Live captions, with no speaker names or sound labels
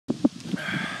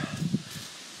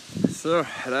So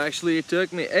it actually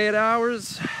took me 8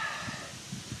 hours,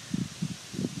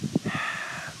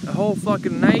 the whole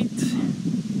fucking night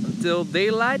until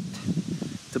daylight,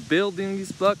 to building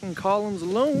these fucking columns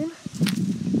alone.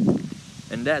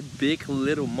 And that big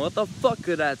little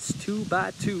motherfucker that's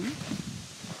 2x2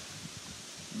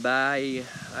 by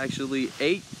actually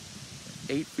 8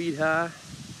 feet high.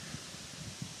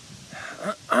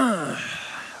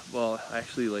 Well,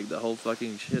 actually, like, the whole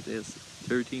fucking shit is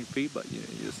 13 feet, but you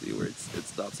see where it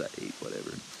stops at 8,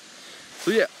 whatever.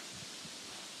 So yeah,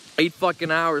 8 fucking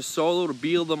hours solo to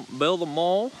build them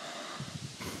all.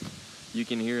 You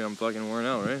can hear I'm fucking worn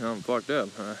out, right? I'm fucked up.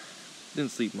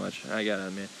 Didn't sleep much, I gotta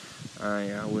admit.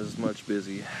 I was much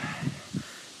busy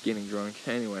getting drunk.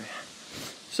 Anyway,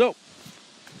 so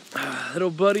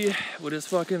little buddy with his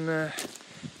fucking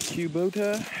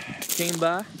Kubota came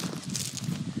by.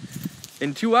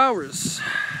 In 2 hours,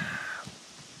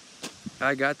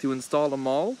 I got to install them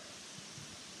all.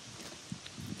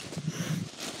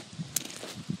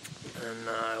 And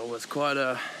it was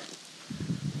quite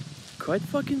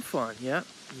fucking fun. Yep.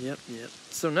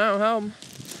 So now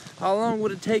how long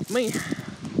would it take me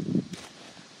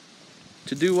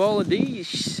to do all of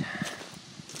these?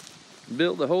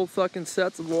 Build the whole fucking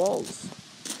sets of walls?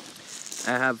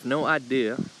 I have no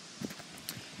idea.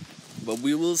 But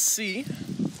we will see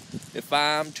if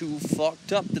I'm too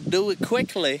fucked up to do it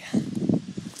quickly,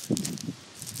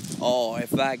 or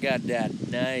if I got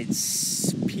that nice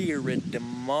spirit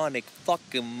demonic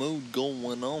fucking mood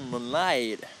going on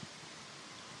tonight.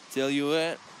 Tell you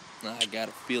what, I got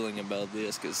a feeling about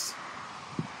this, because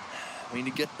when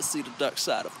you get to see the dark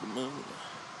side of the moon,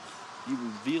 you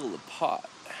reveal a part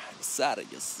inside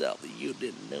of yourself that you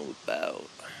didn't know about.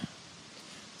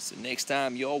 So next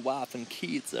time your wife and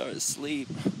kids are asleep,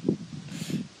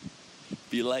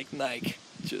 be like Nike,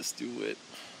 just do it.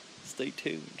 Stay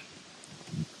tuned.